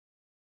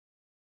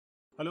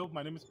Hello,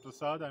 my name is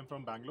Prasad. I'm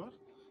from Bangalore.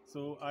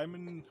 So I'm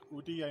in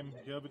Ooty. I'm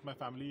here with my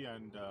family,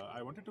 and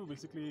I wanted to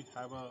basically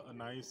have a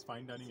nice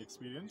fine dining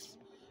experience.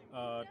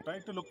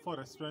 Tried to look for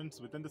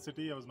restaurants within the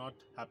city. I was not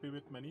happy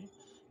with many.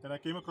 Then I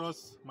came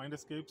across Mind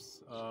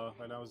Escapes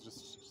while I was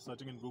just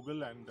searching in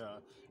Google, and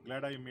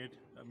glad I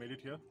made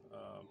it here.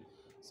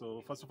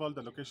 So first of all,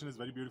 the location is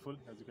very beautiful.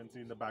 As you can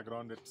see in the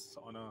background, it's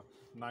on a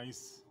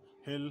nice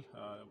hill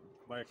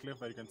by a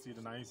cliff where you can see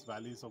the nice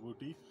valleys of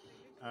Ooty,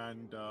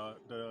 and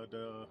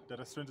the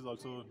restaurant is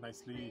also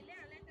nicely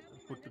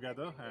put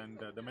together, and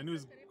the menu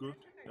is good.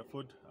 The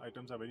food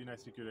items are very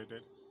nicely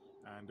curated,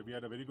 and we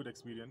had a very good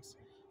experience.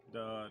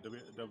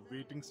 The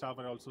waiting staff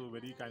are also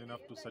very kind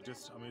enough to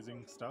suggest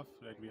amazing stuff.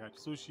 Like we had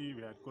sushi,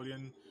 we had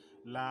Korean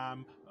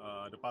lamb,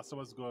 the pasta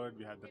was good,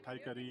 we had the Thai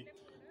curry.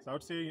 So I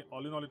would say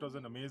all in all it was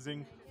an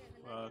amazing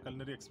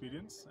culinary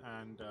experience,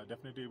 and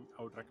definitely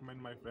I would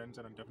recommend my friends,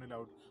 and definitely I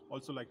would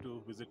also like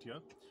to visit here.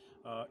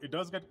 It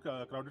does get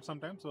crowded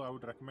sometimes, so I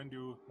would recommend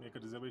you make a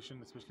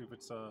reservation, especially if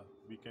it's a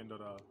weekend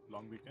or a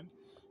long weekend.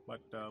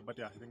 But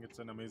yeah, I think it's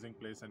an amazing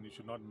place, and you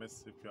should not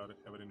miss if you're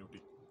ever in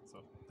Uti. So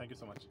thank you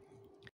so much.